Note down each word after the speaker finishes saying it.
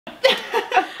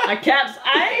A cat's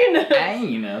anus.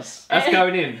 Anus? That's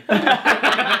going in.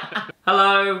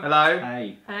 Hello. Hello.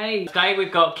 Hey. Hey. Today we've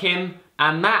got Kim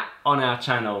and Matt on our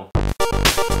channel.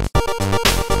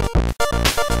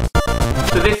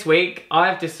 So this week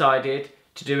I've decided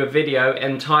to do a video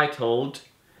entitled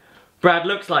Brad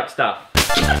Looks Like Stuff.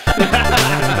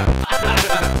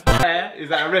 Is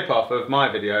that a rip-off of my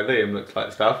video, Liam Looks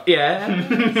Like Stuff?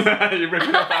 Yeah. You're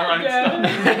ripping off our own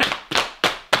stuff.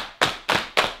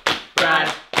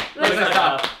 Brad Looks Like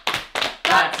Stuff.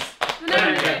 That's the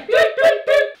name of it.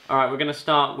 Alright, we're going to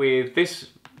start with this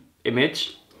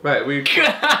image. Wait, we... Jesus.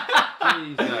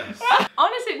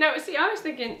 Honestly, no, see, I was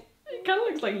thinking, it kind of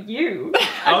looks like you.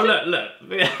 Oh, look.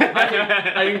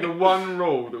 I think the one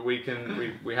rule that we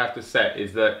have to set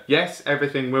is that, yes,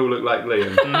 everything will look like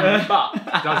Liam, but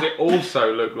does it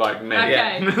also look like me?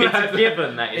 Okay. It's a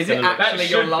given that it's Is it gonna look That actually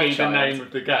should your love be the child? name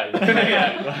of the game.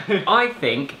 I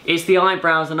think it's the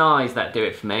eyebrows and eyes that do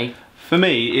it for me. For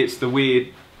me, it's the weird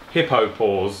hippo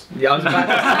paws. Yeah, I was about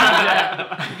to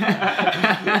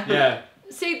say. Yeah.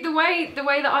 See, the way the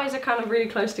eyes are kind of really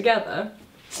close together,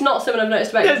 it's not something I've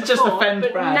noticed about you It's just before, offend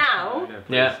but Brad. now,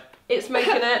 Yeah. it's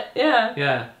making it, yeah.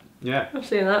 Yeah. Yeah. I'm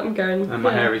seeing that, I'm going, And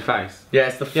my yeah. hairy face. Yeah,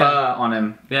 it's the fur on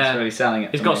him. Yeah. It's really selling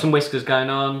it. He's for got me. some whiskers going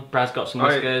on. Brad's got some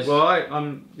whiskers.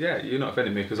 Yeah, you're not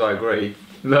offending me because I agree.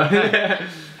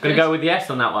 Gonna go with yes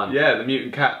on that one. Yeah, the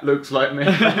mutant cat looks like me.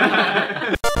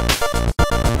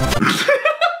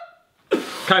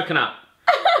 Coconut.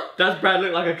 Does Brad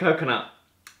look like a coconut?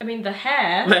 I mean, the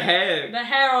hair. The hair. The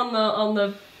hair on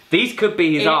the. Ththese could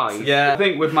be his It's- eyes. Yeah. I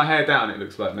think with my hair down, it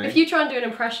looks like me. If you try and do an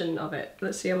impression of it,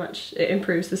 let's see how much it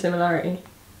improves the similarity.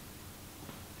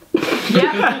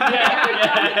 Yeah.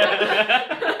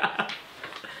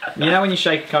 You know when you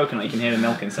shake a coconut, you can hear the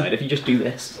milk inside. If you just do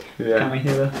this, Yeah. can we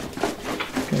hear the...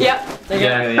 Yep. There you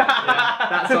Yeah. go.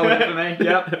 That's all it for me.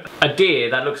 Yep. A deer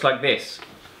that looks like this.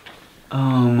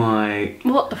 Oh my...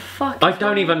 What the fuck? I is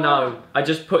don't going even on? know. I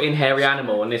just put in hairy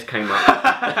animal and this came up.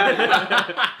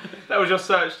 That was your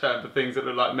search term for things that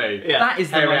look like me. Yeah. That is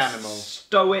the Hairy most animal.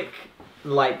 stoic,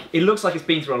 like, it looks like it's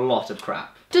been through a lot of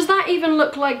crap. Does that even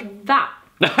look like that?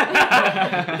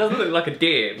 It doesn't look like a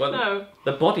deer. Well, No.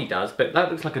 the body does, but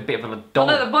that looks like a bit of a Oh dog.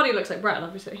 no, the body looks like Brad,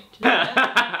 obviously. Do you know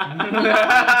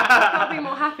that? Can't be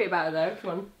more happy about it though. Come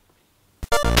on.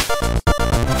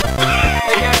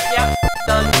 There you go. Yep.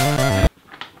 Done.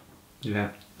 Yeah.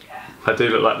 I do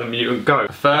look like the mutant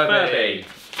goat. Furby.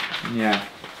 Yeah.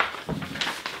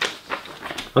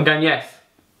 I'm going yes.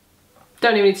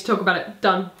 Don't even need to talk about it.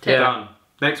 Done. Tick. Yeah. Done.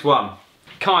 Next one.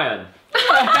 Kyan.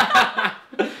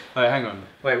 Wait, hang on.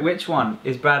 Wait, which one?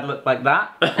 Is Brad look like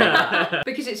that?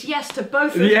 Because it's yes to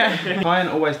both of them. Yeah. Ryan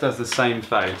always does the same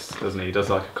face, doesn't he? He does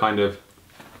like a kind of...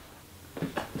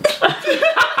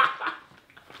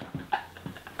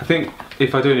 I think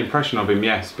if I do an impression of him,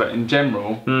 yes, but in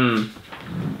general... I'm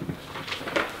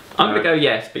gonna go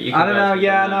yes, but you can I don't go know, for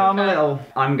yeah, no. no, I'm a little...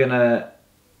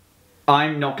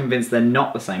 I'm not convinced they're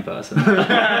not the same person.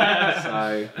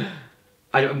 So...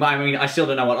 I mean, I still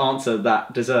don't know what answer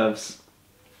that deserves.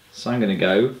 So I'm gonna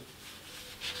go...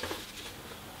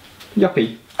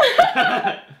 Yuppie.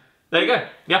 There you go.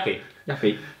 Yuppie.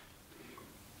 Yuppie.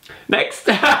 Next.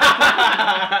 I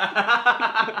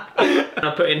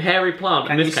put in hairy plant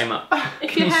and Can this you came up.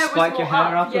 If Can your you hair was spike more your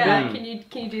hair up, up a yeah. bit?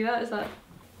 Can you do that? Is that?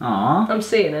 Aww. I'm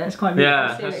seeing it. That's quite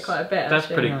Yeah. I'm seeing it quite a bit.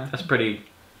 That's actually.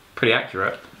 pretty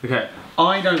accurate. Okay,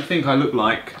 I don't think I look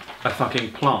like a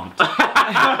fucking plant.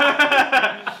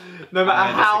 No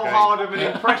matter how disagree. hard of an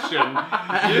impression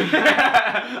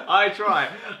I try,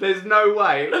 there's no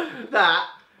way that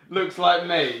looks like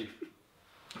me.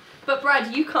 But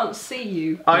Brad, you can't see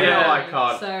you. I know Yeah. I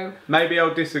can't. So Maybe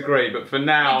I'll disagree, but for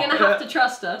now... you're gonna have to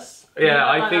trust us. Yeah, You're not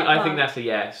like I that think plant. that's a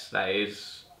yes. That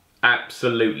is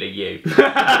absolutely you.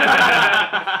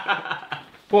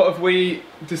 What have we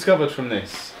discovered from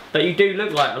this? That you do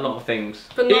look like a lot of things.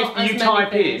 But not If as you many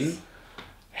type things. in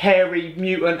hairy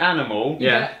mutant animal,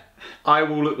 Yeah. I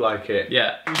will look like it.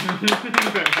 Yeah.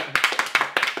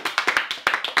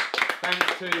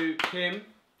 Thanks to Kim.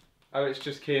 Oh, it's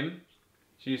just Kim.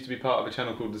 She used to be part of a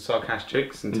channel called The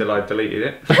Sarcastics until I deleted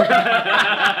it.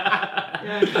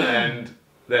 And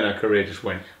then her career just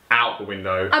went out the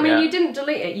window. I mean, Yeah. you didn't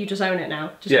delete it. You just own it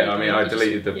now. Just Yeah, leave I mean, it. I You just-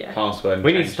 deleted the yeah. password. And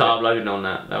We need to changed start it. uploading on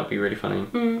that. That would be really funny.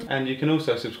 And you can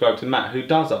also subscribe to Matt, who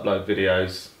does upload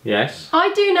videos. Yes.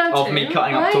 I do now Of too. me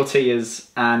cutting up right?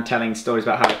 tortillas and telling stories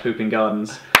about how to poop in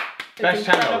gardens. It's Best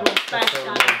channel. incredible. Best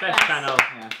channel. Best channel.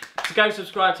 Yeah. So go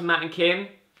subscribe to Matt and Kim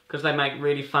because they make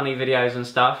really funny videos and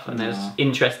stuff, and it's Aw.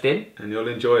 interesting. And you'll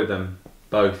enjoy them.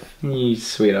 Both. You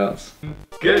sweethearts.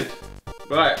 Good.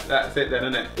 Right, that's it then,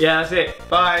 isn't it? Yeah, that's it.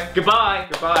 Bye. Goodbye.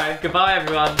 Goodbye. Goodbye,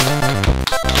 everyone.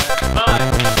 Bye.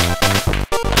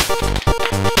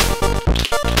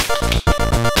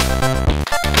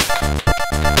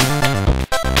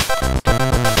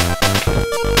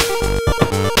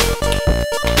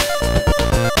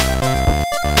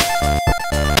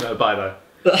 Bye though.